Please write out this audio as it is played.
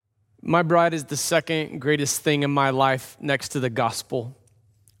My bride is the second greatest thing in my life next to the gospel.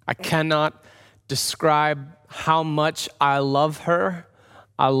 I cannot describe how much I love her.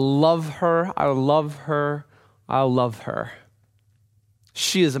 I love her. I love her. I love her.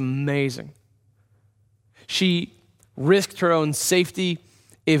 She is amazing. She risked her own safety,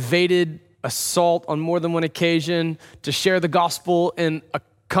 evaded assault on more than one occasion to share the gospel in a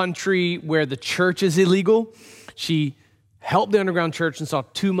country where the church is illegal. She helped the underground church and saw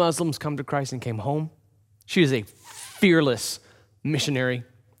 2 Muslims come to Christ and came home. She is a fearless missionary.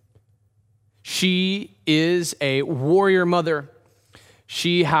 She is a warrior mother.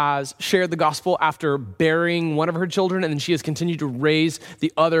 She has shared the gospel after burying one of her children, and then she has continued to raise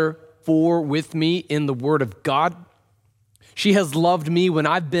the other 4 with me in the Word of God. She has loved me when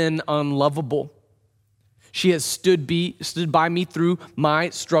I've been unlovable. She has stood by me through my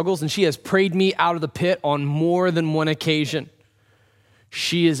struggles, and she has prayed me out of the pit on more than one occasion.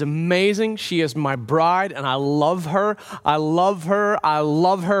 She is amazing. She is my bride, and I love her. I love her. I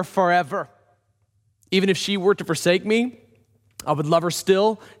love her forever. Even if she were to forsake me, I would love her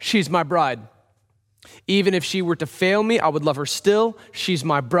still. She's my bride. Even if she were to fail me, I would love her still. She's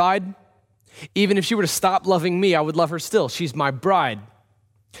my bride. Even if she were to stop loving me, I would love her still. She's my bride.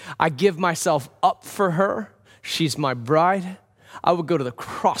 I give myself up for her. She's my bride. I would go to the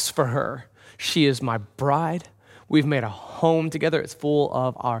cross for her. She is my bride. We've made a home together. It's full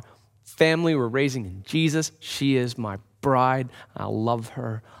of our family we're raising in Jesus. She is my bride. I love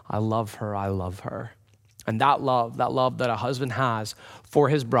her. I love her. I love her. And that love that a husband has for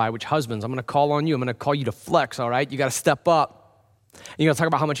his bride, which husbands, I'm going to call on you. I'm going to call you to flex, all right? You got to step up. And you got to talk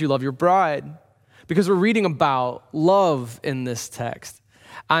about how much you love your bride, because we're reading about love in this text.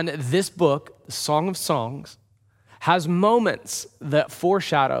 And this book, the Song of Songs, has moments that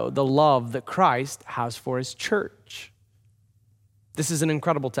foreshadow the love that Christ has for his church. This is an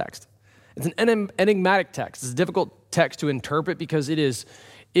incredible text. It's an enigmatic text. It's a difficult text to interpret because it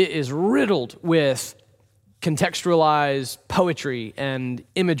is riddled with contextualized poetry and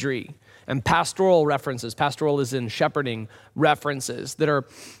imagery and pastoral references. Pastoral is in shepherding references that are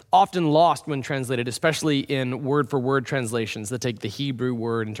often lost when translated, especially in word-for-word translations that take the Hebrew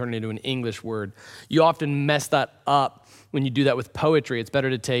word and turn it into an English word. You often mess that up when you do that with poetry. It's better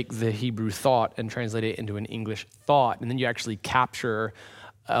to take the Hebrew thought and translate it into an English thought, and then you actually capture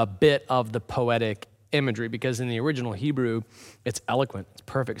a bit of the poetic imagery, because in the original Hebrew, it's eloquent, it's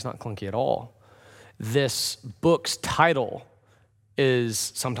perfect, it's not clunky at all. This book's title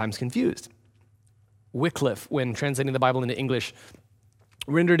is sometimes confused. Wycliffe, when translating the Bible into English,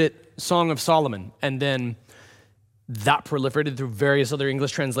 rendered it Song of Solomon, and then that proliferated through various other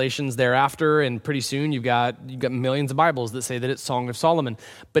English translations thereafter, and pretty soon you've got millions of Bibles that say that it's Song of Solomon.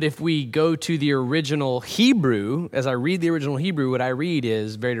 But if we go to the original Hebrew, as I read the original Hebrew, what I read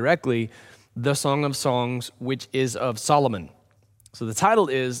is very directly, the Song of Songs, which is of Solomon. So the title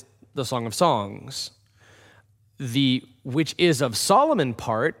is the Song of Songs. The which is of Solomon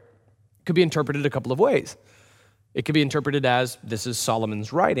part could be interpreted a couple of ways. It could be interpreted as this is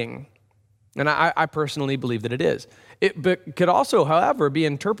Solomon's writing. And I personally believe that it is. But could also, however, be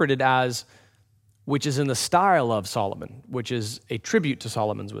interpreted as which is in the style of Solomon, which is a tribute to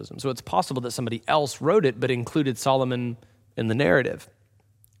Solomon's wisdom. So it's possible that somebody else wrote it, but included Solomon in the narrative.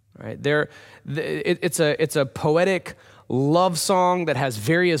 Right? It's a poetic love song that has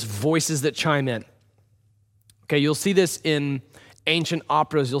various voices that chime in. Okay, you'll see this in ancient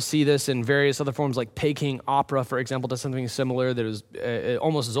operas. You'll see this in various other forms, like Peking opera, for example, does something similar that is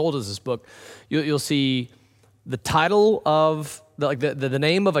almost as old as this book. You'll see the title of, the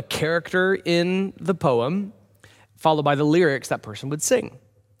name of a character in the poem, followed by the lyrics that person would sing.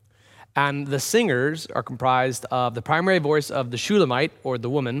 And the singers are comprised of the primary voice of the Shulamite, or the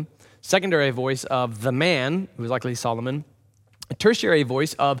woman, secondary voice of the man, who is likely Solomon, a tertiary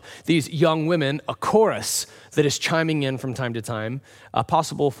voice of these young women, a chorus that is chiming in from time to time, a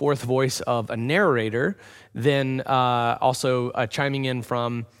possible fourth voice of a narrator, then also chiming in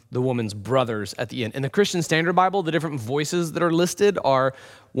from the woman's brothers at the end. In the Christian Standard Bible, the different voices that are listed are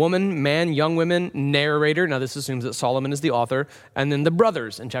woman, man, young women, narrator. Now this assumes that Solomon is the author, and then the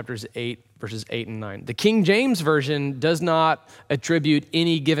brothers in chapters 8, verses 8 and 9. The King James Version does not attribute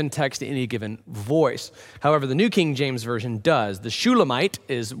any given text to any given voice. However, the New King James Version does. The Shulamite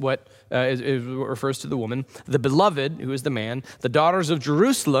is what refers to the woman, the beloved, who is the man, the daughters of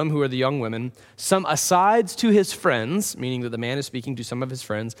Jerusalem, who are the young women, some asides to his friends, meaning that the man is speaking to some of his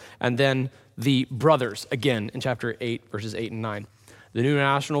friends, and then the brothers, again, in chapter 8, verses 8 and 9. The New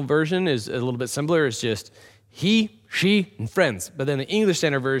National Version is a little bit simpler. It's just he, she, and friends. But then the English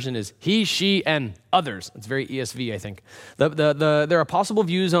Standard Version is he, she, and others. It's very ESV, I think. There are possible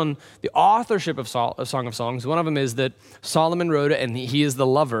views on the authorship of Song of Songs. One of them is that Solomon wrote it, and he is the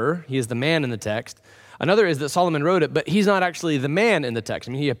lover. He is the man in the text. Another is that Solomon wrote it, but he's not actually the man in the text.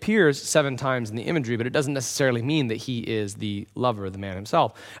 I mean, he appears 7 times in the imagery, but it doesn't necessarily mean that he is the lover, the man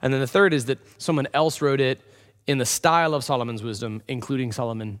himself. And then the third is that someone else wrote it in the style of Solomon's wisdom, including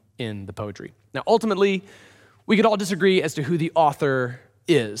Solomon in the poetry. Now, ultimately, we could all disagree as to who the author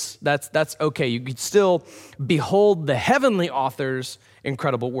is. That's okay. You could still behold the heavenly author's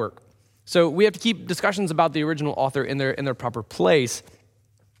incredible work. So we have to keep discussions about the original author in their proper place,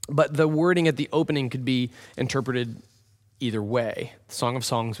 but the wording at the opening could be interpreted either way. The Song of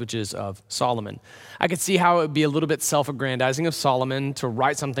Songs, which is of Solomon. I could see how it would be a little bit self-aggrandizing of Solomon to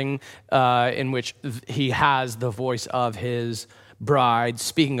write something in which he has the voice of his bride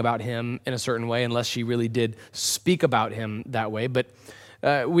speaking about him in a certain way, unless she really did speak about him that way. But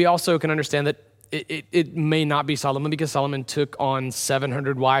we also can understand that it may not be Solomon because Solomon took on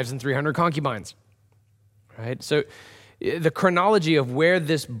 700 wives and 300 concubines, right? So the chronology of where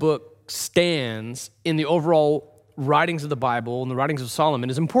this book stands in the overall writings of the Bible and the writings of Solomon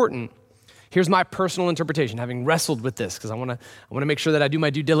is important. Here's my personal interpretation, having wrestled with this, because I want to make sure that I do my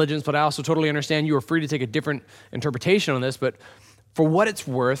due diligence, but I also totally understand you are free to take a different interpretation on this. But for what it's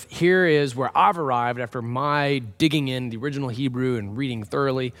worth, here is where I've arrived after my digging in the original Hebrew and reading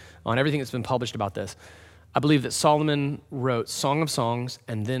thoroughly on everything that's been published about this. I believe that Solomon wrote Song of Songs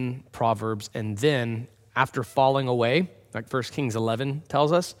and then Proverbs, and then after falling away, like 1 Kings 11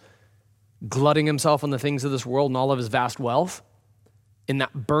 tells us, glutting himself on the things of this world and all of his vast wealth, in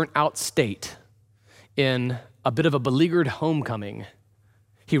that burnt out state, in a bit of a beleaguered homecoming,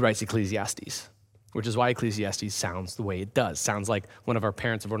 he writes Ecclesiastes, which is why Ecclesiastes sounds the way it does. Sounds like one of our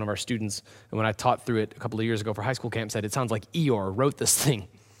parents of one of our students, and when I taught through it a couple of years ago for high school camp, said it sounds like Eeyore wrote this thing.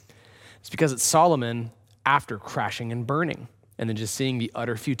 It's because it's Solomon after crashing and burning, and then just seeing the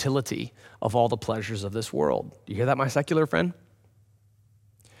utter futility of all the pleasures of this world. Do you hear that, my secular friend?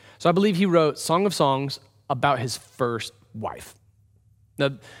 So I believe he wrote Song of Songs about his first wife. Now,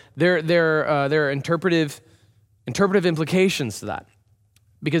 there are interpretive implications to that.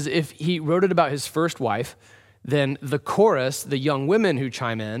 Because if he wrote it about his first wife, then the chorus, the young women who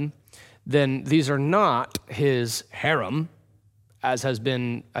chime in, then these are not his harem, as has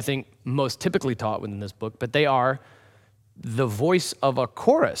been, I think, most typically taught within this book, but they are the voice of a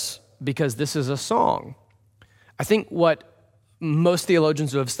chorus, because this is a song. I think what most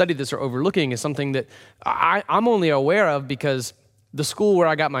theologians who have studied this are overlooking is something that I'm only aware of because the school where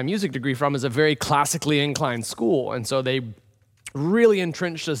I got my music degree from is a very classically inclined school, and so they really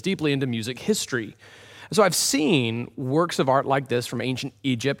entrenched us deeply into music history. So I've seen works of art like this from ancient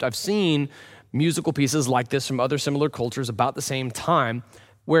Egypt. I've seen musical pieces like this from other similar cultures about the same time,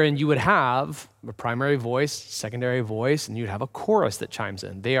 wherein you would have a primary voice, secondary voice, and you'd have a chorus that chimes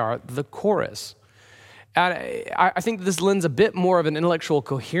in. They are the chorus. And I think this lends a bit more of an intellectual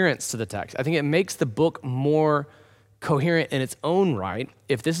coherence to the text. I think it makes the book more coherent in its own right.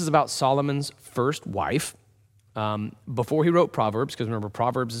 If this is about Solomon's first wife, before he wrote Proverbs, because remember,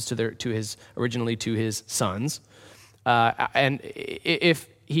 Proverbs is originally to his sons. And if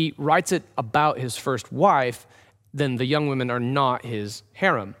he writes it about his first wife, then the young women are not his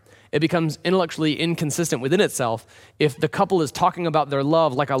harem. It becomes intellectually inconsistent within itself if the couple is talking about their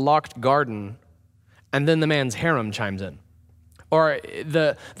love like a locked garden, and then the man's harem chimes in. Or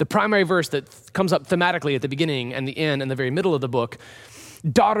the primary verse that comes up thematically at the beginning and the end and the very middle of the book,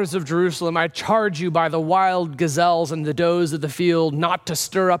 daughters of Jerusalem, I charge you by the wild gazelles and the does of the field not to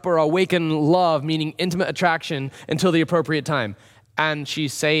stir up or awaken love, meaning intimate attraction, until the appropriate time. And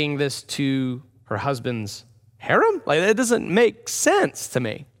she's saying this to her husband's harem? Like, that doesn't make sense to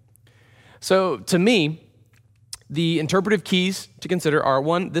me. So to me, the interpretive keys to consider are: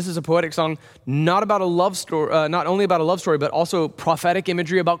 one, this is a poetic song not about a love story, not only about a love story, but also prophetic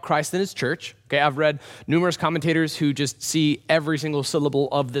imagery about Christ and his church. Okay, I've read numerous commentators who just see every single syllable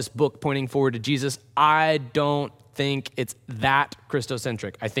of this book pointing forward to Jesus. I don't think it's that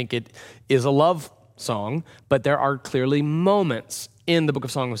Christocentric. I think it is a love song, but there are clearly moments in the book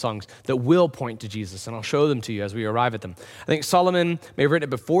of Song of Songs that will point to Jesus, and I'll show them to you as we arrive at them. I think Solomon may have written it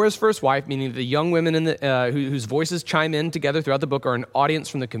before his first wife, meaning the young women whose voices chime in together throughout the book are an audience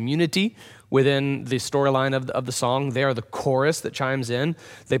from the community within the storyline of the song. They are the chorus that chimes in.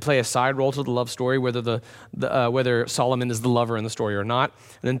 They play a side role to the love story, whether whether Solomon is the lover in the story or not.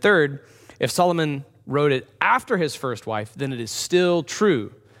 And then third, if Solomon wrote it after his first wife, then it is still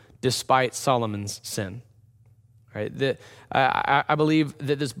true despite Solomon's sin. Right? I believe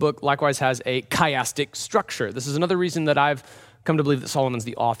that this book likewise has a chiastic structure. This is another reason that I've come to believe that Solomon's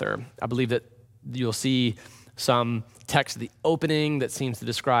the author. I believe that you'll see some text at the opening that seems to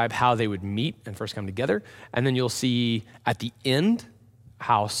describe how they would meet and first come together. And then you'll see at the end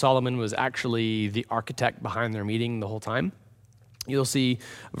how Solomon was actually the architect behind their meeting the whole time. You'll see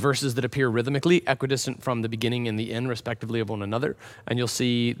verses that appear rhythmically, equidistant from the beginning and the end, respectively, of one another. And you'll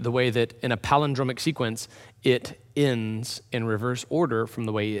see the way that in a palindromic sequence, it ends in reverse order from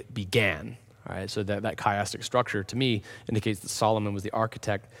the way it began. All right, so that chiastic structure, to me, indicates that Solomon was the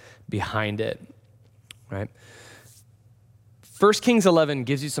architect behind it. Right? 1 Kings 11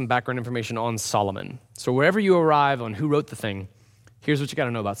 gives you some background information on Solomon. So wherever you arrive on who wrote the thing, here's what you got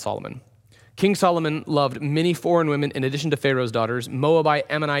to know about Solomon. King Solomon loved many foreign women in addition to Pharaoh's daughters, Moabite,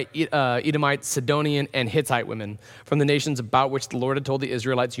 Ammonite, Edomite, Sidonian, and Hittite women from the nations about which the Lord had told the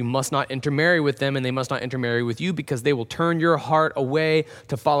Israelites, you must not intermarry with them and they must not intermarry with you because they will turn your heart away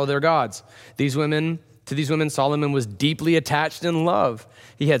to follow their gods. To these women, Solomon was deeply attached in love.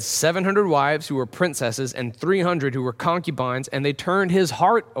 He had 700 wives who were princesses and 300 who were concubines, and they turned his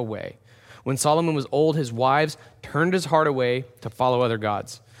heart away. When Solomon was old, his wives turned his heart away to follow other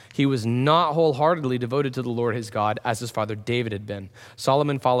gods. He was not wholeheartedly devoted to the Lord his God as his father David had been.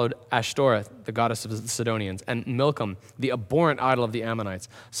 Solomon followed Ashtoreth, the goddess of the Sidonians, and Milcom, the abhorrent idol of the Ammonites.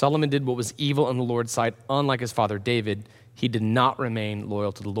 Solomon did what was evil in the Lord's sight, unlike his father David. He did not remain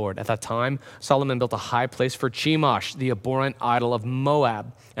loyal to the Lord. At that time, Solomon built a high place for Chemosh, the abhorrent idol of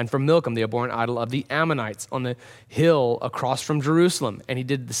Moab, and for Milcom, the abhorrent idol of the Ammonites, on the hill across from Jerusalem. And he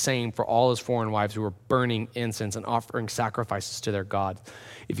did the same for all his foreign wives who were burning incense and offering sacrifices to their gods.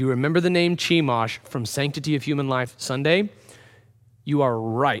 If you remember the name Chemosh from Sanctity of Human Life Sunday, you are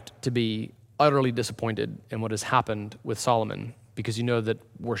right to be utterly disappointed in what has happened with Solomon, because you know that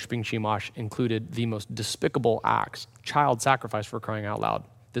worshiping Chemosh included the most despicable acts, child sacrifice for crying out loud.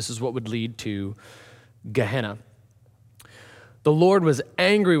 This is what would lead to Gehenna. The Lord was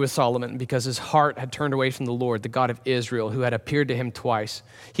angry with Solomon because his heart had turned away from the Lord, the God of Israel, who had appeared to him twice.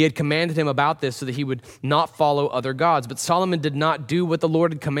 He had commanded him about this so that he would not follow other gods. But Solomon did not do what the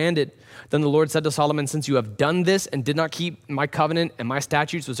Lord had commanded. Then the Lord said to Solomon, since you have done this and did not keep my covenant and my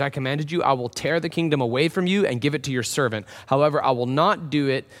statutes which I commanded you, I will tear the kingdom away from you and give it to your servant. However, I will not do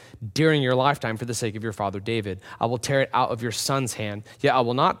it during your lifetime for the sake of your father David. I will tear it out of your son's hand. Yet I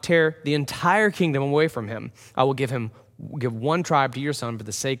will not tear the entire kingdom away from him. I will give one tribe to your son for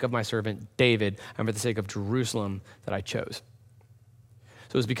the sake of my servant David and for the sake of Jerusalem that I chose.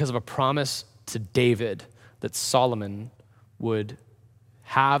 So it was because of a promise to David that Solomon would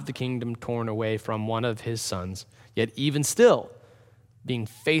have the kingdom torn away from one of his sons, yet even still, being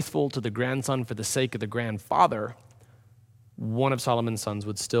faithful to the grandson for the sake of the grandfather, one of Solomon's sons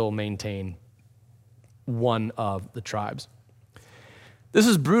would still maintain one of the tribes. This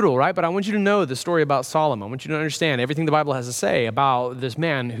is brutal, right? But I want you to know the story about Solomon. I want you to understand everything the Bible has to say about this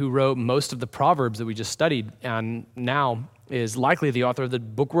man who wrote most of the Proverbs that we just studied and now is likely the author of the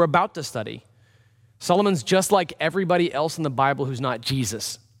book we're about to study. Solomon's just like everybody else in the Bible who's not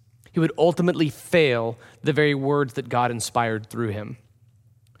Jesus. He would ultimately fail the very words that God inspired through him.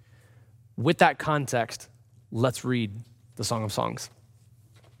 With that context, let's read the Song of Songs.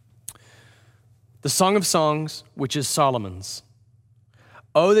 The Song of Songs, which is Solomon's.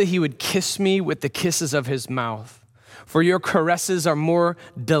 Oh, that he would kiss me with the kisses of his mouth, for your caresses are more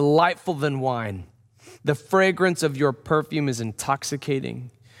delightful than wine. The fragrance of your perfume is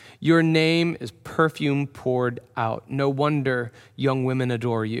intoxicating. Your name is perfume poured out. No wonder young women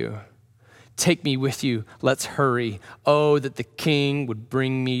adore you. Take me with you. Let's hurry. Oh, that the king would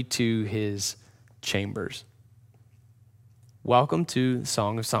bring me to his chambers. Welcome to the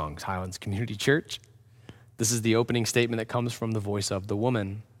Song of Songs, Highlands Community Church. This is the opening statement that comes from the voice of the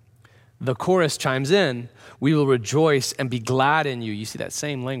woman. The chorus chimes in, we will rejoice and be glad in you. You see that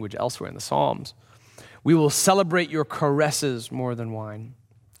same language elsewhere in the Psalms. We will celebrate your caresses more than wine.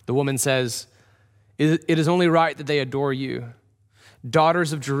 The woman says, it is only right that they adore you.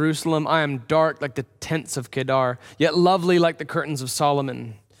 Daughters of Jerusalem, I am dark like the tents of Kedar, yet lovely like the curtains of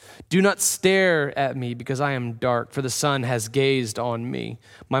Solomon. Do not stare at me because I am dark, for the sun has gazed on me.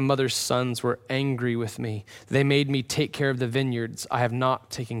 My mother's sons were angry with me. They made me take care of the vineyards. I have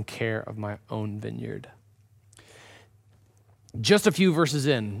not taken care of my own vineyard. Just a few verses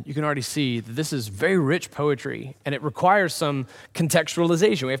in, you can already see that this is very rich poetry, and it requires some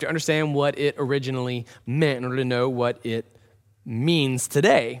contextualization. We have to understand what it originally meant in order to know what it means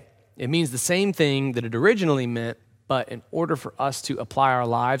today. It means the same thing that it originally meant, but in order for us to apply our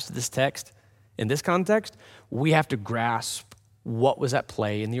lives to this text in this context, we have to grasp what was at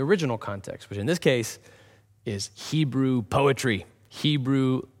play in the original context, which in this case is Hebrew poetry,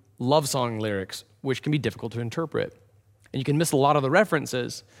 Hebrew love song lyrics, which can be difficult to interpret. And you can miss a lot of the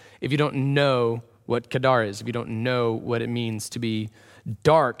references if you don't know what Kedar is, if you don't know what it means to be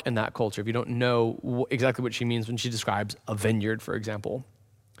dark in that culture, if you don't know exactly what she means when she describes a vineyard, for example.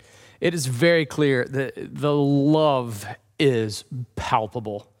 It is very clear that the love is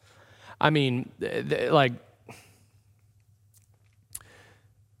palpable. I mean, like,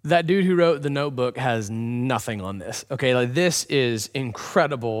 that dude who wrote The Notebook has nothing on this, okay? Like, this is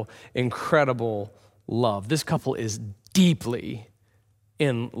incredible, incredible love. This couple is deeply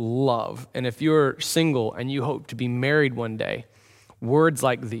in love. And if you're single and you hope to be married one day, words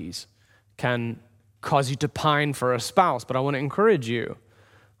like these can cause you to pine for a spouse. But I want to encourage you,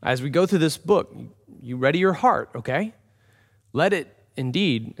 as we go through this book, you ready your heart, okay? Let it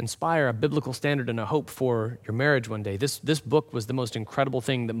indeed inspire a biblical standard and a hope for your marriage one day. This book was the most incredible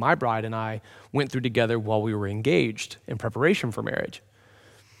thing that my bride and I went through together while we were engaged in preparation for marriage.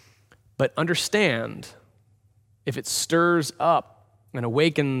 But understand, if it stirs up and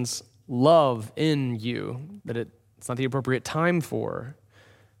awakens love in you that it's not the appropriate time for,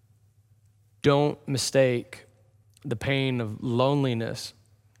 don't mistake the pain of loneliness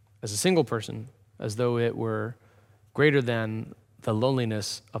as a single person as though it were greater than the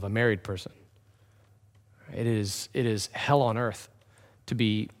loneliness of a married person. It is hell on earth to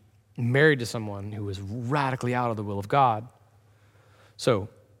be married to someone who is radically out of the will of God. So,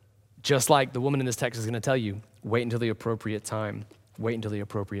 just like the woman in this text is going to tell you, wait until the appropriate time. Wait until the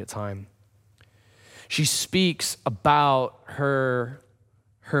appropriate time. She speaks about her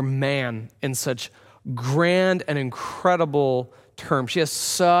man in such grand and incredible terms. She has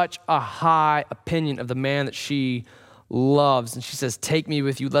such a high opinion of the man that she loves. And she says, take me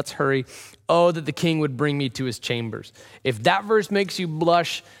with you, let's hurry. Oh, that the king would bring me to his chambers. If that verse makes you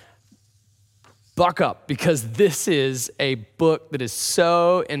blush, buck up, because this is a book that is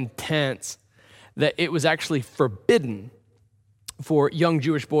so intense that it was actually forbidden for young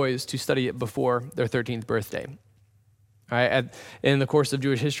Jewish boys to study it before their 13th birthday. All right, in the course of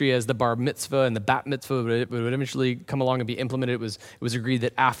Jewish history, as the bar mitzvah and the bat mitzvah would eventually come along and be implemented, it was agreed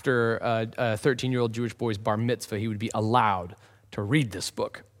that after a 13-year-old Jewish boy's bar mitzvah, he would be allowed to read this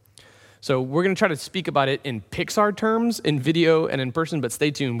book. So we're going to try to speak about it in Pixar terms, in video and in person, but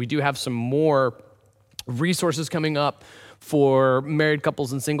stay tuned. We do have some more resources coming up for married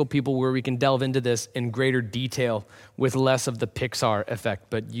couples and single people where we can delve into this in greater detail with less of the Pixar effect.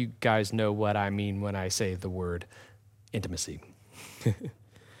 But you guys know what I mean when I say the word intimacy.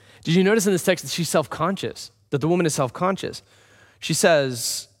 Did you notice in this text that she's self-conscious, that the woman is self-conscious? She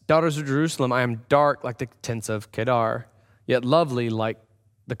says, daughters of Jerusalem, I am dark like the tents of Kedar, yet lovely like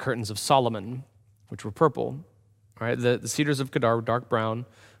the curtains of Solomon, which were purple. All right, the cedars of Kedar were dark brown.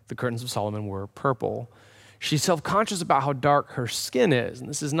 The curtains of Solomon were purple. She's self-conscious about how dark her skin is. And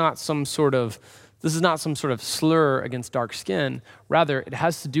this is not some sort of slur against dark skin. Rather, it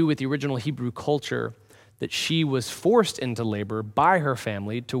has to do with the original Hebrew culture that she was forced into labor by her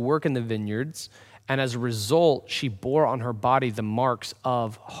family to work in the vineyards. And as a result, she bore on her body the marks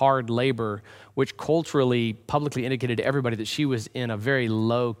of hard labor, which culturally, publicly indicated to everybody that she was in a very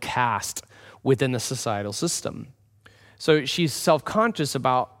low caste within the societal system. So she's self-conscious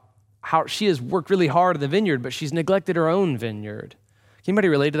about how she has worked really hard in the vineyard, but she's neglected her own vineyard. Can anybody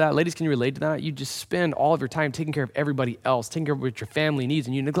relate to that? Ladies, can you relate to that? You just spend all of your time taking care of everybody else, taking care of what your family needs,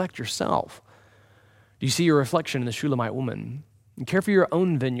 and you neglect yourself. Do you see your reflection in the Shulamite woman? And care for your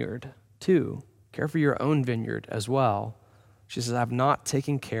own vineyard, too. Care for your own vineyard as well. She says, I've not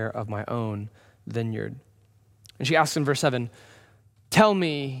taken care of my own vineyard. And she asks in verse 7, tell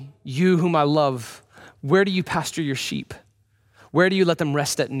me, you whom I love, where do you pasture your sheep? Where do you let them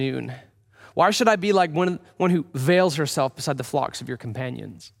rest at noon? Why should I be like one who veils herself beside the flocks of your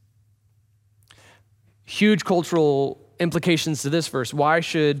companions? Huge cultural implications to this verse. Why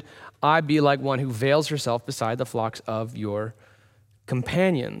should I be like one who veils herself beside the flocks of your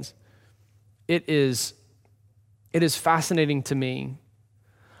companions? It is fascinating to me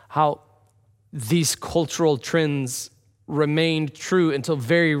how these cultural trends remained true until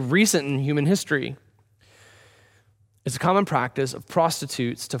very recent in human history. It's a common practice of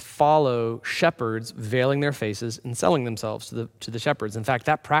prostitutes to follow shepherds, veiling their faces and selling themselves to the shepherds. In fact,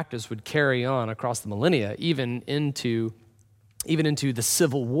 that practice would carry on across the millennia, even into the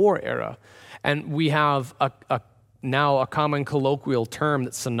Civil War era. And we have now a common colloquial term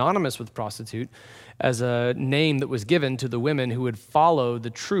that's synonymous with prostitute as a name that was given to the women who would follow the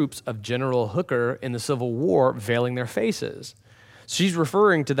troops of General Hooker in the Civil War, veiling their faces. She's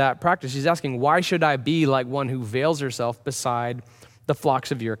referring to that practice. She's asking, why should I be like one who veils herself beside the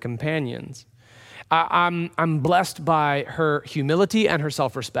flocks of your companions? I'm blessed by her humility and her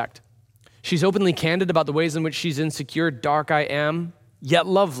self-respect. She's openly candid about the ways in which she's insecure. Dark I am, yet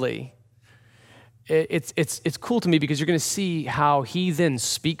lovely. It's cool to me because you're going to see how he then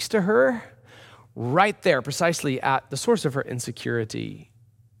speaks to her right there, precisely at the source of her insecurity.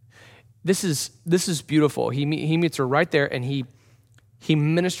 This is beautiful. He meets her right there, and he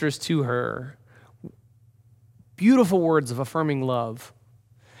ministers to her beautiful words of affirming love.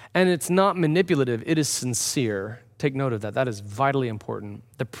 And it's not manipulative, it is sincere. Take note of that. That is vitally important.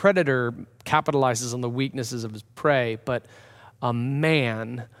 The predator capitalizes on the weaknesses of his prey, but a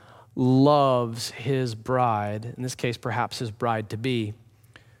man loves his bride, in this case, perhaps his bride-to-be.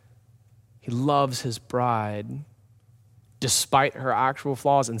 He loves his bride despite her actual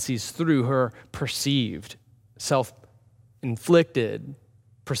flaws and sees through her perceived, self-inflicted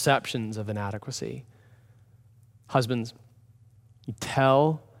perceptions of inadequacy. Husbands, you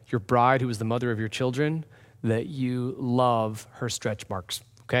tell your bride, who is the mother of your children, that you love her stretch marks,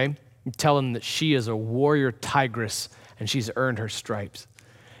 okay? You tell them that she is a warrior tigress and she's earned her stripes.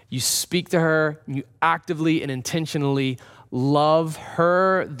 You speak to her, you actively and intentionally love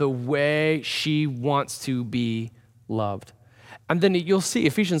her the way she wants to be loved. And then you'll see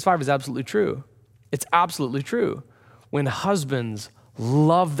Ephesians 5 is absolutely true. It's absolutely true. When husbands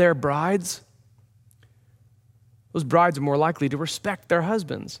love their brides, those brides are more likely to respect their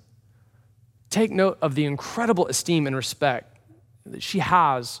husbands. Take note of the incredible esteem and respect that she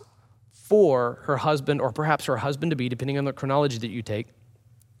has for her husband, or perhaps her husband-to-be, depending on the chronology that you take.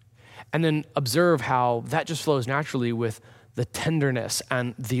 And then observe how that just flows naturally with the tenderness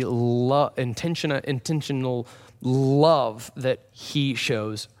and the intentional love that he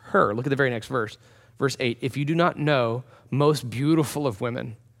shows her. Look at the very next verse. Verse 8, if you do not know, most beautiful of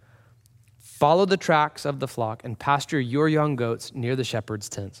women, follow the tracks of the flock and pasture your young goats near the shepherd's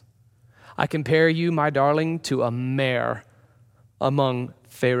tents. I compare you, my darling, to a mare among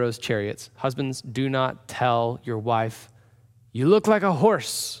Pharaoh's chariots. Husbands, do not tell your wife, you look like a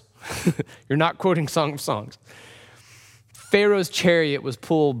horse. You're not quoting Song of Songs. Pharaoh's chariot was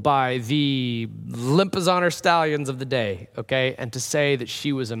pulled by the Limpazon stallions of the day, okay? And to say that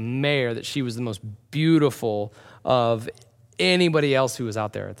she was a mare, that she was the most beautiful of anybody else who was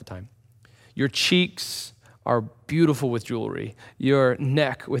out there at the time. Your cheeks are beautiful with jewelry, your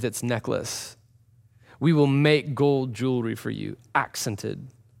neck with its necklace. We will make gold jewelry for you, accented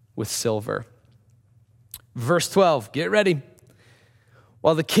with silver. Verse 12, get ready.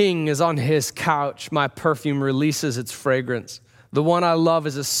 While the king is on his couch, my perfume releases its fragrance. The one I love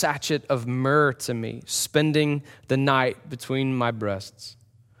is a sachet of myrrh to me, spending the night between my breasts.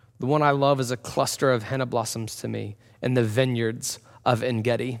 The one I love is a cluster of henna blossoms to me in the vineyards of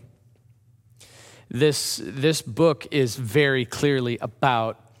En-Gedi. This book is very clearly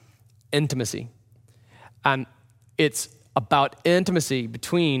about intimacy. And it's about intimacy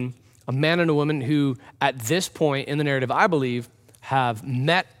between a man and a woman who, at this point in the narrative, I believe, have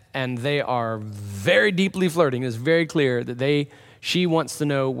met and they are very deeply flirting. It's very clear that she wants to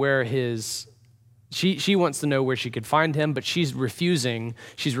know where she wants to know where she could find him, but she's refusing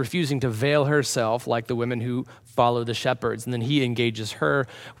to veil herself like the women who follow the shepherds. And then he engages her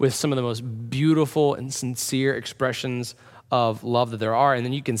with some of the most beautiful and sincere expressions of love that there are. And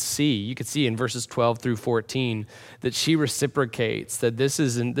then you can see in verses 12 through 14 that she reciprocates, that this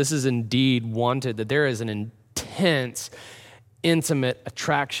is indeed wanted, that there is an intense, intimate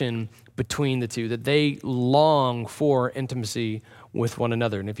attraction between the two, that they long for intimacy with one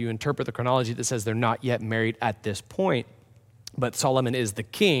another. And if you interpret the chronology that says they're not yet married at this point, but Solomon is the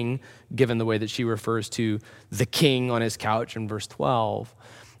king, given the way that she refers to the king on his couch in verse 12,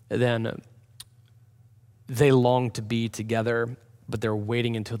 then they long to be together, but they're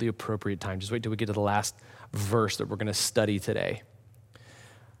waiting until the appropriate time. Just wait till we get to the last verse that we're going to study today.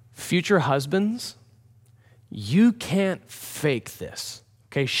 Future husbands, you can't fake this,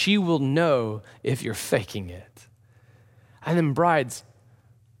 okay? She will know if you're faking it. And then brides,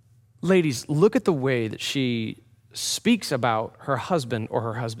 ladies, look at the way that she speaks about her husband or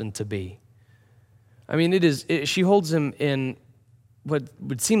her husband-to-be. I mean, she holds him in what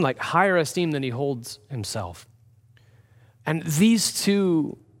would seem like higher esteem than he holds himself. And these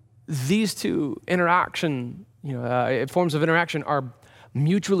two interaction, forms of interaction are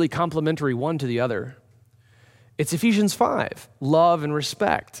mutually complementary one to the other. It's Ephesians 5, love and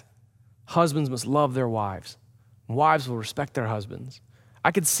respect. Husbands must love their wives. Wives will respect their husbands.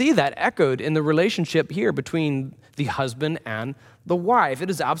 I could see that echoed in the relationship here between the husband and the wife. It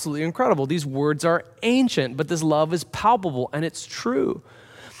is absolutely incredible. These words are ancient, but this love is palpable and it's true.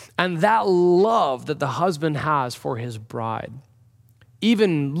 And that love that the husband has for his bride,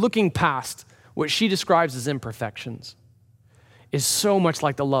 even looking past what she describes as imperfections, is so much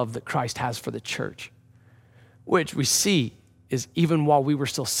like the love that Christ has for the church, which we see is even while we were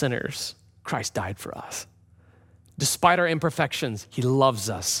still sinners, Christ died for us. Despite our imperfections, he loves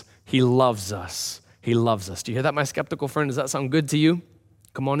us. He loves us. He loves us. Do you hear that, my skeptical friend? Does that sound good to you?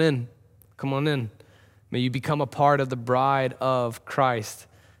 Come on in. Come on in. May you become a part of the bride of Christ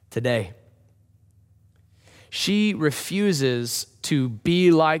today. She refuses to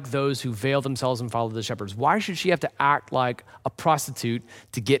be like those who veil themselves and follow the shepherds. Why should she have to act like a prostitute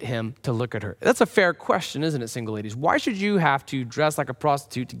to get him to look at her? That's a fair question, isn't it, single ladies? Why should you have to dress like a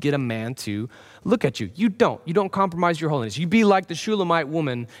prostitute to get a man to look at you? You don't. You don't compromise your holiness. You be like the Shulamite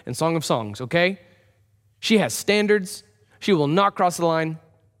woman in Song of Songs, okay? She has standards. She will not cross the line.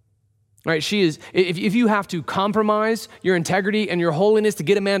 Right, she is, if you have to compromise your integrity and your holiness to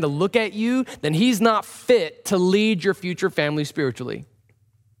get a man to look at you, then he's not fit to lead your future family spiritually.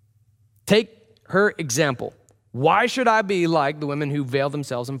 Take her example. Why should I be like the women who veil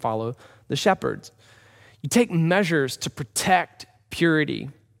themselves and follow the shepherds? You take measures to protect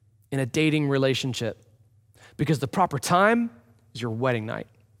purity in a dating relationship because the proper time is your wedding night.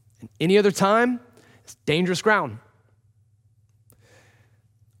 And any other time is dangerous ground.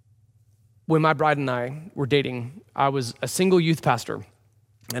 When my bride and I were dating, I was a single youth pastor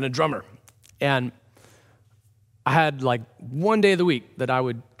and a drummer. And I had like one day of the week that I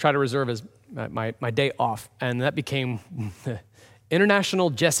would try to reserve as my day off. And that became International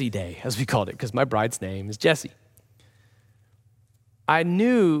Jessie Day, as we called it, because my bride's name is Jessie. I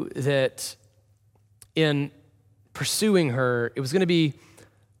knew that in pursuing her, it was going to be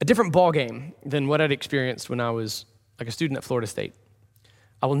a different ballgame than what I'd experienced when I was like a student at Florida State.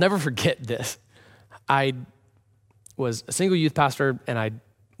 I will never forget this. I was a single youth pastor, and I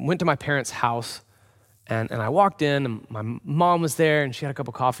went to my parents' house, and I walked in, and my mom was there, and she had a cup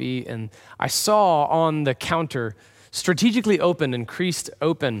of coffee, and I saw on the counter, strategically open and creased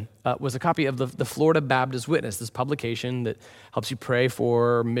open, was a copy of the Florida Baptist Witness, this publication that helps you pray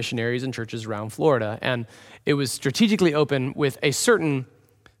for missionaries and churches around Florida. And it was strategically open with a certain,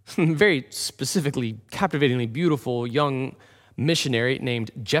 very specifically, captivatingly beautiful young missionary named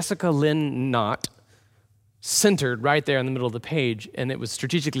Jessica Lynn Knott, centered right there in the middle of the page, and it was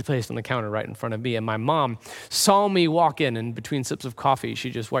strategically placed on the counter right in front of me. And my mom saw me walk in, and between sips of coffee,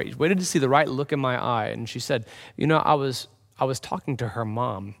 she just waited to see the right look in my eye, and she said, "You know, I was talking to her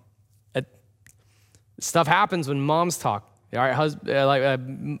mom." Stuff happens when moms talk. All right,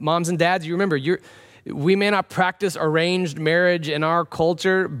 moms and dads, you remember, we may not practice arranged marriage in our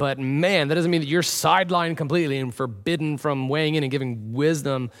culture, but man, that doesn't mean that you're sidelined completely and forbidden from weighing in and giving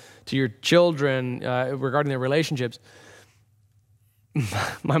wisdom to your children regarding their relationships.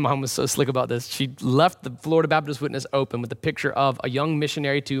 My mom was so slick about this. She left the Florida Baptist Witness open with a picture of a young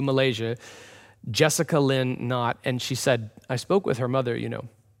missionary to Malaysia, Jessica Lynn Knott, and she said, "I spoke with her mother, you know.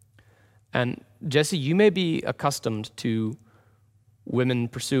 And Jesse, you may be accustomed to women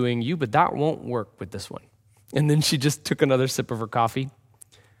pursuing you, but that won't work with this one." And then she just took another sip of her coffee,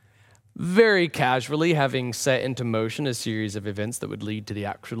 very casually having set into motion a series of events that would lead to the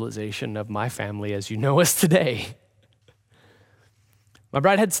actualization of my family as you know us today. My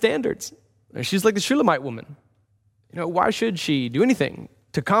bride had standards. She's like the Shulamite woman. You know, why should she do anything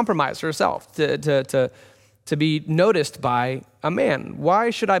to compromise herself, to be noticed by a man? Why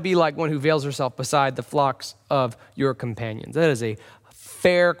should I be like one who veils herself beside the flocks of your companions? That is a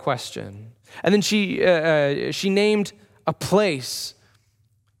fair question. And then she named a place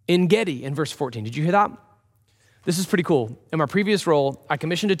En Gedi in verse 14. Did you hear that? This is pretty cool. In my previous role, I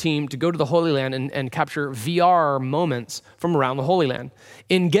commissioned a team to go to the Holy Land and capture VR moments from around the Holy Land.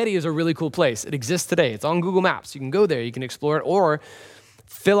 En Gedi is a really cool place. It exists today. It's on Google Maps. You can go there. You can explore it, or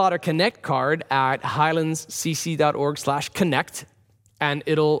fill out a Connect card at highlandscc.org/connect, and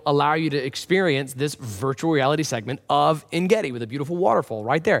it'll allow you to experience this virtual reality segment of En Gedi with a beautiful waterfall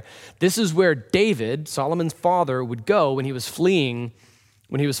right there. This is where David, Solomon's father, would go when he was fleeing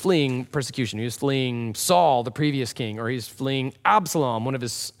persecution. He was fleeing Saul, the previous king, or he's fleeing Absalom, one of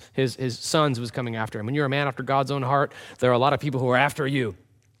his sons was coming after him. When you're a man after God's own heart, there are a lot of people who are after you.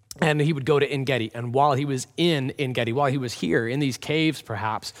 And he would go to En Gedi. And while he was in En Gedi, while he was here in these caves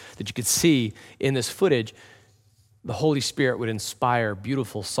perhaps that you could see in this footage, the Holy Spirit would inspire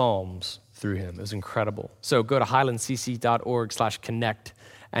beautiful psalms through him. It was incredible. So go to highlandscc.org/connect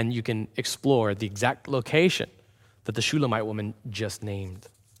and you can explore the exact location that the Shulamite woman just named.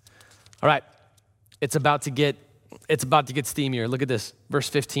 All right, it's about to get steamier. Look at this, verse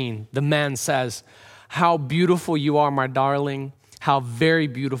 15. The man says, "How beautiful you are, my darling. How very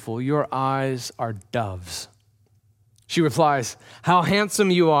beautiful. Your eyes are doves." She replies, "How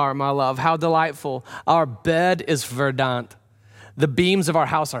handsome you are, my love, how delightful. Our bed is verdant. The beams of our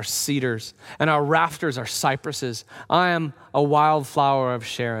house are cedars, and our rafters are cypresses. I am a wildflower of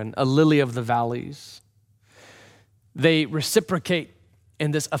Sharon, a lily of the valleys." They reciprocate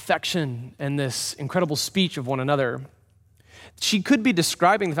in this affection and this incredible speech of one another. She could be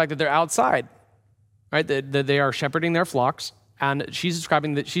describing the fact that they're outside, right? That they are shepherding their flocks, and she's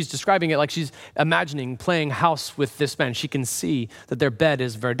describing it like she's imagining playing house with this man. She can see that their bed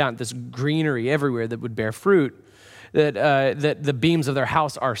is verdant, this greenery everywhere that would bear fruit. That the beams of their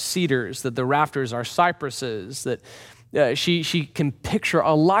house are cedars, that the rafters are cypresses, that she can picture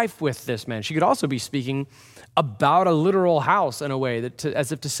a life with this man. She could also be speaking about a literal house in a way,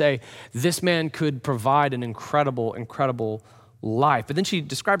 as if to say, this man could provide an incredible, incredible life. But then she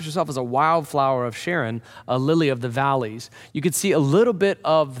describes herself as a wildflower of Sharon, a lily of the valleys. You could see a little bit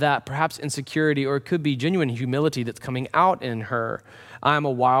of that perhaps insecurity, or it could be genuine humility that's coming out in her. I am a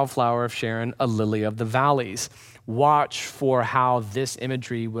wildflower of Sharon, a lily of the valleys. Watch for how this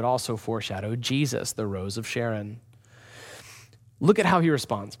imagery would also foreshadow Jesus, the rose of Sharon. Look at how he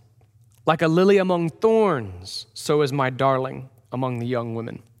responds. Like a lily among thorns, so is my darling among the young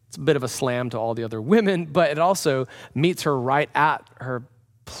women. It's a bit of a slam to all the other women, but it also meets her right at her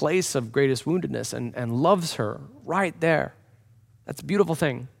place of greatest woundedness and loves her right there. That's a beautiful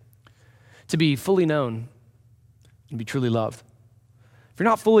thing, to be fully known and be truly loved. If you're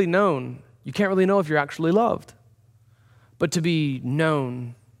not fully known, you can't really know if you're actually loved. But to be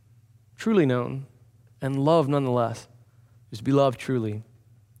known, truly known, and loved nonetheless, is to be loved truly.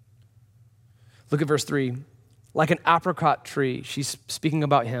 Look at verse 3. Like an apricot tree, she's speaking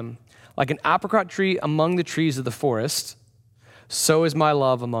about him. Like an apricot tree among the trees of the forest, so is my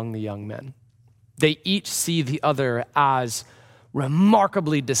love among the young men. They each see the other as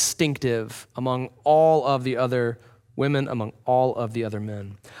remarkably distinctive among all of the other women, among all of the other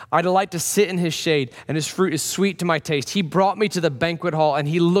men. I delight to sit in his shade, and his fruit is sweet to my taste. He brought me to the banquet hall, and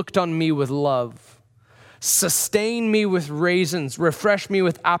he looked on me with love. Sustain me with raisins, refresh me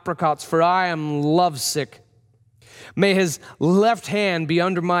with apricots, for I am lovesick. May his left hand be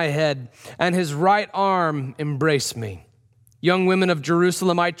under my head, and his right arm embrace me. Young women of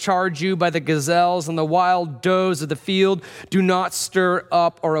Jerusalem, I charge you by the gazelles and the wild does of the field, do not stir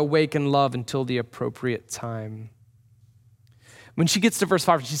up or awaken love until the appropriate time. When she gets to verse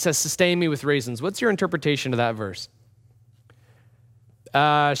 5, she says, sustain me with raisins. What's your interpretation of that verse?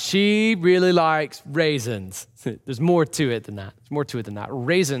 She really likes raisins. There's more to it than that. There's more to it than that.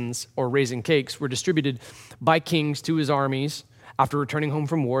 Raisins, or raisin cakes, were distributed by kings to his armies after returning home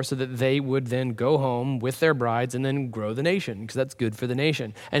from war so that they would then go home with their brides and then grow the nation, because that's good for the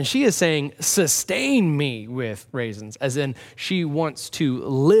nation. And she is saying, sustain me with raisins, as in she wants to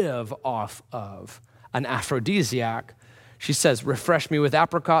live off of an aphrodisiac. She says, refresh me with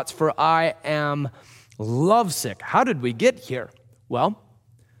apricots, for I am lovesick. How did we get here? Well,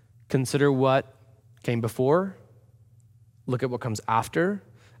 consider what came before, look at what comes after,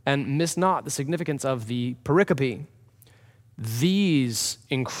 and miss not the significance of the pericope. These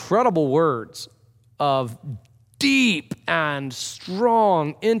incredible words of deep and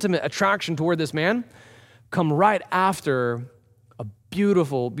strong, intimate attraction toward this man come right after a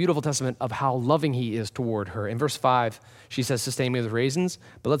beautiful, beautiful testament of how loving he is toward her. In verse 5, she says, sustain me with raisins,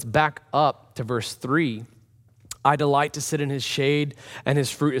 but let's back up to verse 3. I delight to sit in his shade, and his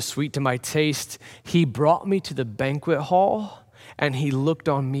fruit is sweet to my taste. He brought me to the banquet hall, and he looked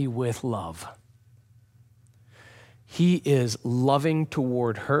on me with love. He is loving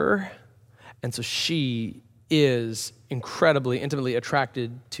toward her, and so she is incredibly, intimately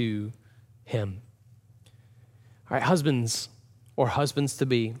attracted to him. All right, husbands or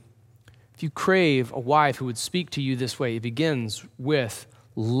husbands-to-be, if you crave a wife who would speak to you this way, it begins with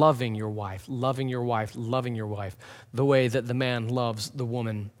loving your wife, loving your wife, loving your wife, the way that the man loves the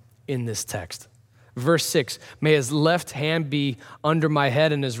woman in this text. Verse 6, may his left hand be under my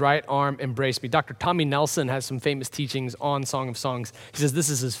head and his right arm embrace me. Dr. Tommy Nelson has some famous teachings on Song of Songs. He says this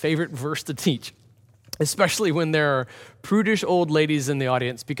is his favorite verse to teach, especially when there are prudish old ladies in the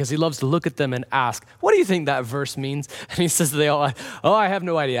audience, because he loves to look at them and ask, what do you think that verse means? And he says to they all, oh, I have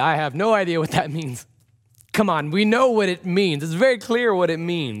no idea. I have no idea what that means. Come on, we know what it means. It's very clear what it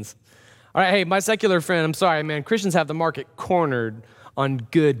means. All right, hey, my secular friend, I'm sorry, man. Christians have the market cornered on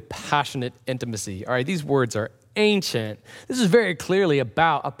good, passionate intimacy. All right, these words are ancient. This is very clearly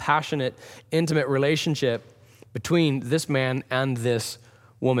about a passionate, intimate relationship between this man and this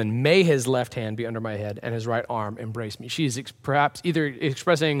woman. May his left hand be under my head and his right arm embrace me. She is perhaps either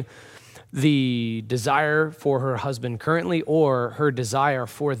expressing the desire for her husband currently or her desire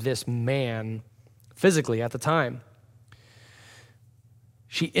for this man physically at the time.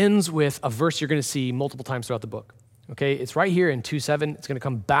 she ends with a verse you're going to see multiple times throughout the book. Okay, it's right here in 2:7. It's going to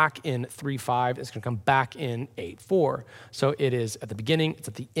come back in 3:5. It's going to come back in 8:4. So it is at the beginning, it's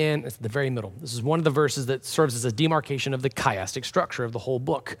at the end, it's at the very middle. This is one of the verses that serves as a demarcation of the chiastic structure of the whole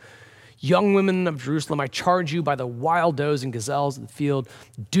book. Young women of Jerusalem, I charge you by the wild does and gazelles of the field,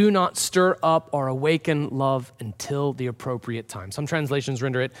 do not stir up or awaken love until the appropriate time. Some translations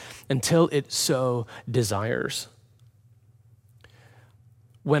render it, until it so desires.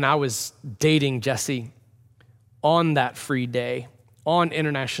 When I was dating Jesse, on that free day, on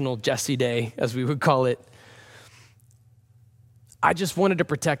International Jesse Day, as we would call it, I just wanted to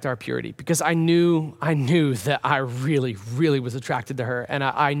protect our purity because I knew that I really, really was attracted to her. And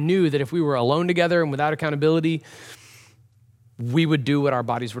I knew that if we were alone together and without accountability, we would do what our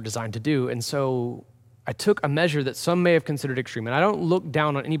bodies were designed to do. And so I took a measure that some may have considered extreme. And I don't look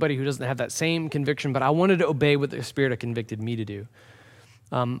down on anybody who doesn't have that same conviction, but I wanted to obey what the Spirit had convicted me to do.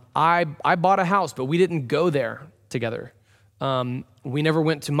 I bought a house, but we didn't go there together. We never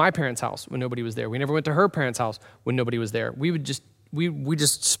went to my parents' house when nobody was there. We never went to her parents' house when nobody was there. We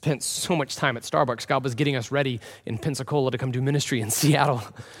just spent so much time at Starbucks. God was getting us ready in Pensacola to come do ministry in Seattle.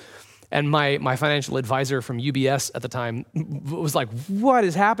 And my financial advisor from UBS at the time was like, "What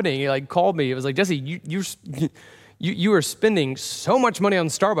is happening?" He like called me. It was like, "Jesse, you are spending so much money on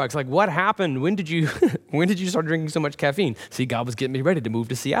Starbucks. Like, what happened? When did you start drinking so much caffeine?" See, God was getting me ready to move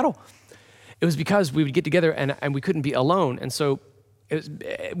to Seattle. It was because we would get together and we couldn't be alone. And so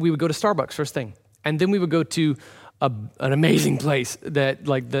we would go to Starbucks first thing. And then we would go to an amazing place that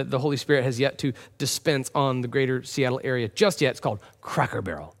like the Holy Spirit has yet to dispense on the greater Seattle area just yet. It's called Cracker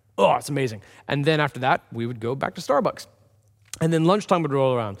Barrel. Oh, it's amazing. And then after that, we would go back to Starbucks. And then lunchtime would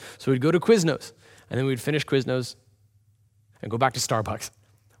roll around. So we'd go to Quiznos. And then we'd finish Quiznos and go back to Starbucks.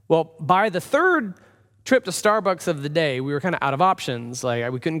 Well, by the third trip to Starbucks of the day, we were kind of out of options. Like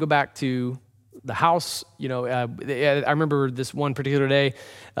we couldn't go back to the house. I remember this one particular day,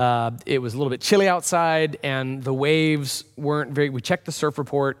 it was a little bit chilly outside and the waves weren't we checked the surf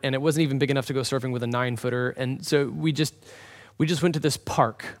report and it wasn't even big enough to go surfing with a 9-footer. And so we just went to this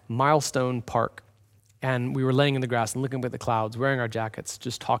park, Milestone Park. And we were laying in the grass and looking up at the clouds, wearing our jackets,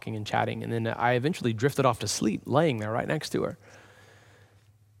 just talking and chatting. And then I eventually drifted off to sleep, laying there right next to her.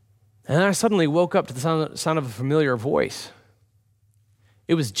 And then I suddenly woke up to the sound of a familiar voice.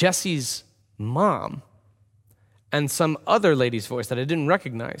 It was Jesse's mom and some other lady's voice that I didn't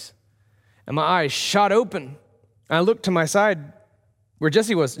recognize. And my eyes shot open. And I looked to my side where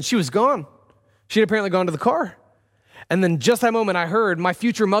Jessie was, and she was gone. She had apparently gone to the car. And then just that moment, I heard my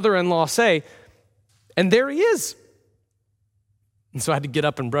future mother-in-law say, "And there he is." And so I had to get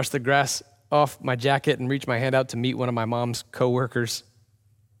up and brush the grass off my jacket and reach my hand out to meet one of my mom's coworkers.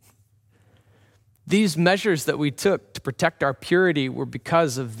 These measures that we took to protect our purity were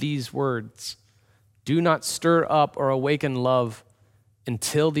because of these words. Do not stir up or awaken love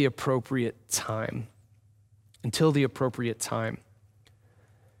until the appropriate time. Until the appropriate time.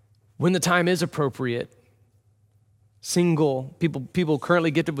 When the time is appropriate, single people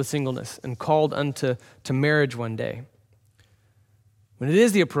currently gifted with singleness and called unto marriage one day. When it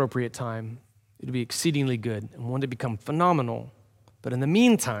is the appropriate time, it'll be exceedingly good and one to become phenomenal. But in the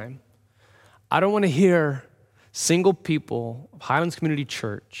meantime, I don't want to hear single people of Highlands Community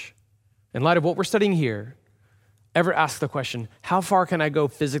Church, in light of what we're studying here, ever ask the question, how far can I go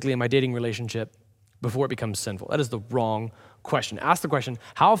physically in my dating relationship before it becomes sinful? That is the wrong question. Ask the question,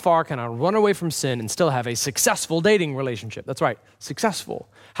 how far can I run away from sin and still have a successful dating relationship? That's right, successful.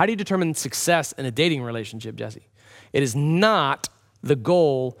 How do you determine success in a dating relationship, Jesse? It is not the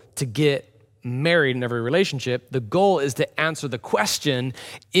goal to get married in every relationship. The goal is to answer the question,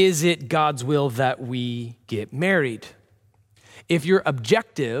 is it God's will that we get married? If your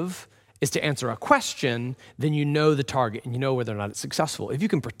objective is to answer a question, then you know the target and you know whether or not it's successful. If you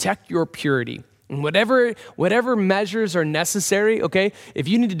can protect your purity and whatever measures are necessary, okay? If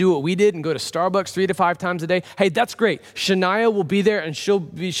you need to do what we did and go to Starbucks 3 to 5 times a day, hey, that's great. Shania will be there and she'll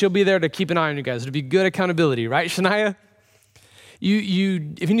be there to keep an eye on you guys. It'll be good accountability, right, Shania? If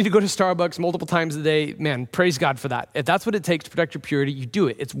you need to go to Starbucks multiple times a day, man, praise God for that. If that's what it takes to protect your purity, you do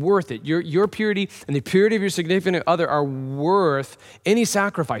it. It's worth it. Your purity and the purity of your significant other are worth any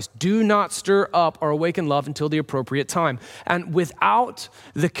sacrifice. Do not stir up or awaken love until the appropriate time. And without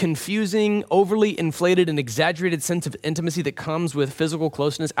the confusing, overly inflated, and exaggerated sense of intimacy that comes with physical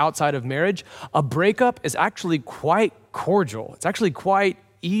closeness outside of marriage, a breakup is actually quite cordial. It's actually quite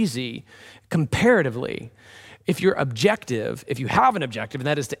easy comparatively. If you have an objective, and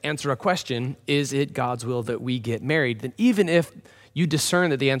that is to answer a question, is it God's will that we get married? Then even if you discern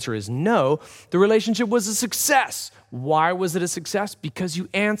that the answer is no, the relationship was a success. Why was it a success? Because you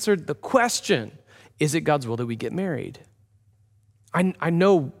answered the question, is it God's will that we get married? I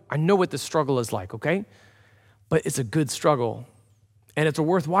know what this struggle is like, okay? But it's a good struggle, and it's a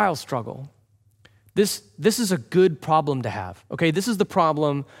worthwhile struggle. This is a good problem to have, okay? This is the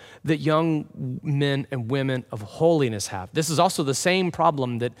problem that young men and women of holiness have. This is also the same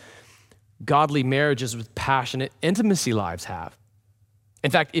problem that godly marriages with passionate intimacy lives have.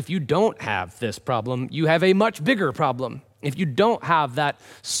 In fact, if you don't have this problem, you have a much bigger problem. If you don't have that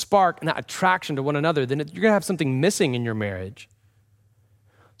spark and that attraction to one another, then you're gonna have something missing in your marriage.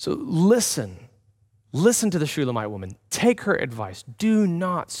 So listen to the Shulamite woman. Take her advice. Do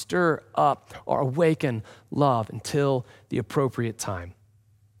not stir up or awaken love until the appropriate time.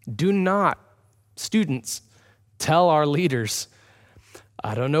 Do not, students, tell our leaders,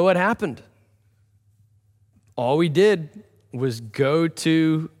 I don't know what happened. All we did was go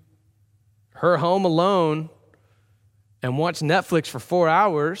to her home alone and watch Netflix for 4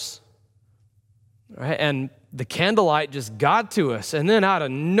 hours, right? And the candlelight just got to us, and then out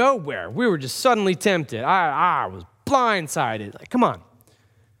of nowhere, we were just suddenly tempted. I was blindsided. Like, come on.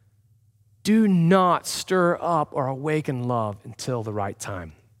 Do not stir up or awaken love until the right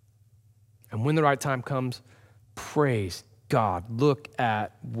time. And when the right time comes, praise God. Look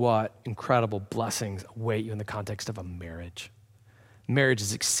at what incredible blessings await you in the context of a marriage. Marriage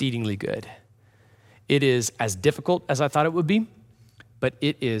is exceedingly good. It is as difficult as I thought it would be, but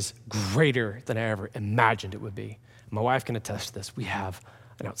it is greater than I ever imagined it would be. My wife can attest to this. We have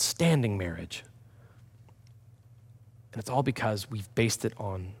an outstanding marriage. And it's all because we've based it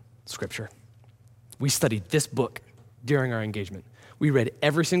on Scripture. We studied this book during our engagement. We read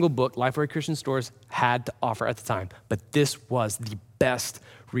every single book Lifeway Christian Stores had to offer at the time, but this was the best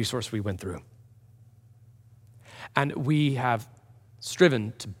resource we went through. And we have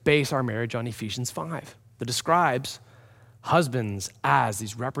striven to base our marriage on Ephesians 5 that describes husbands as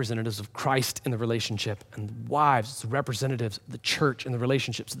these representatives of Christ in the relationship, and wives as representatives of the church in the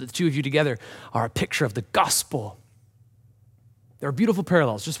relationship, so that the two of you together are a picture of the gospel. There are beautiful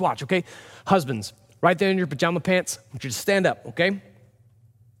parallels. Just watch, okay? Husbands, right there in your pajama pants, I want you to stand up, okay?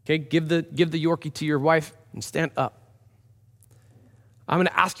 Okay, give the Yorkie to your wife and stand up. I'm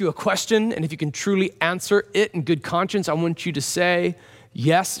gonna ask you a question, and if you can truly answer it in good conscience, I want you to say,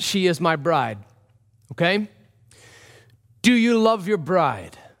 yes, she is my bride, okay? Do you love your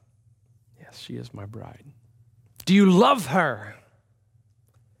bride? Yes, she is my bride. Do you love her?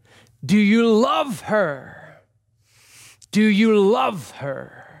 Do you love her? Do you love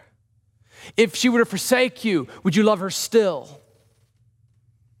her? If she were to forsake you, would you love her still?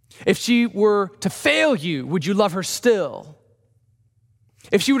 If she were to fail you, would you love her still?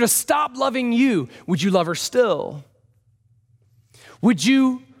 If she were to stop loving you, would you love her still? Would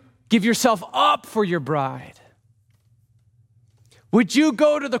you give yourself up for your bride? Would you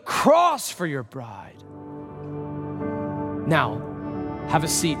go to the cross for your bride? Now, have a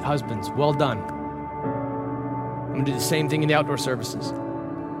seat, husbands. Well done. I'm gonna do the same thing in the outdoor services.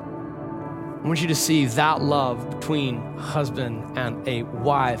 I want you to see that love between husband and a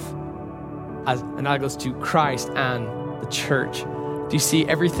wife as analogous to Christ and the church. Do you see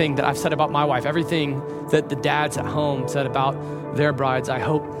everything that I've said about my wife, everything that the dads at home said about their brides, I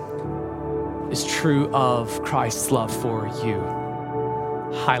hope is true of Christ's love for you.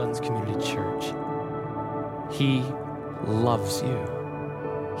 Highlands Community Church. He loves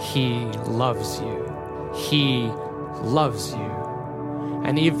you. He loves you. He loves you.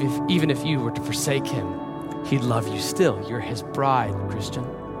 And even if you were to forsake him, he'd love you still. You're his bride, Christian.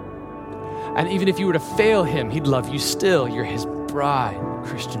 And even if you were to fail him, he'd love you still. You're his bride,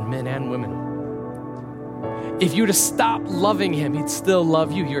 Christian men and women. If you were to stop loving him, he'd still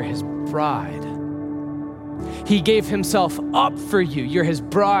love you. You're his bride. He gave himself up for you. You're his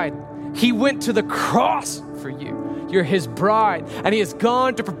bride. He went to the cross for you. You're his bride. And he has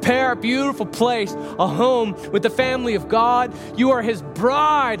gone to prepare a beautiful place, a home with the family of God. You are his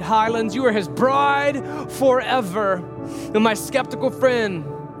bride, Highlands. You are his bride forever. And my skeptical friend,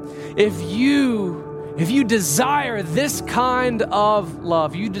 if you desire this kind of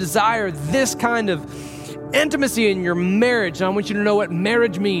love, you desire this kind of intimacy in your marriage, and I want you to know what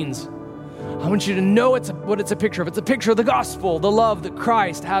marriage means. I want you to know what it's a picture of. It's a picture of the gospel, the love that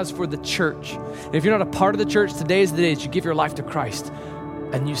Christ has for the church. And if you're not a part of the church, today is the day that you give your life to Christ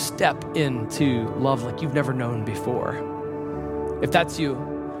and you step into love like you've never known before. If that's you,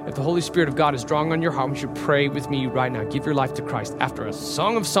 if the Holy Spirit of God is drawing on your heart, you should pray with me right now. Give your life to Christ after a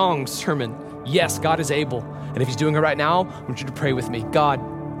Song of Songs sermon. Yes, God is able. And if he's doing it right now, I want you to pray with me. God,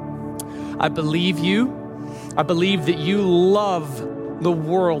 I believe you. I believe that you love the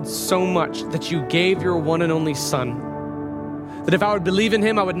world so much that you gave your one and only Son, that if I would believe in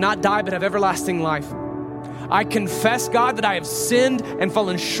him, I would not die but have everlasting life. I confess, God, that I have sinned and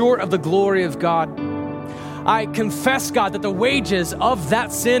fallen short of the glory of God. I confess, God, that the wages of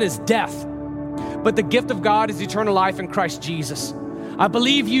that sin is death, but the gift of God is eternal life in Christ Jesus. I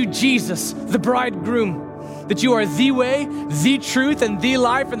believe you, Jesus, the bridegroom, that you are the way, the truth, and the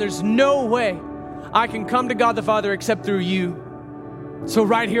life, and there's no way I can come to God the Father except through you. So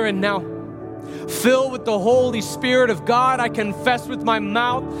right here and now, filled with the Holy Spirit of God, I confess with my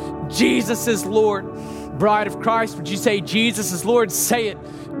mouth, Jesus is Lord. Bride of Christ, would you say Jesus is Lord? Say it.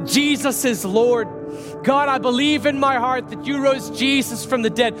 Jesus is Lord. God, I believe in my heart that you rose Jesus from the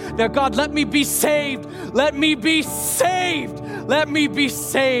dead. Now, God, let me be saved. Let me be saved. Let me be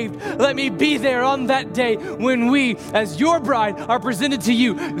saved. Let me be there on that day when we, as your bride, are presented to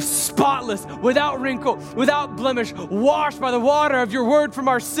you spotless, without wrinkle, without blemish, washed by the water of your word from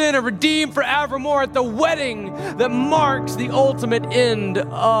our sin and redeemed forevermore at the wedding that marks the ultimate end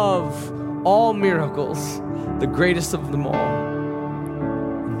of all miracles, the greatest of them all.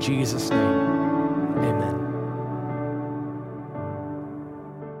 In Jesus' name, amen.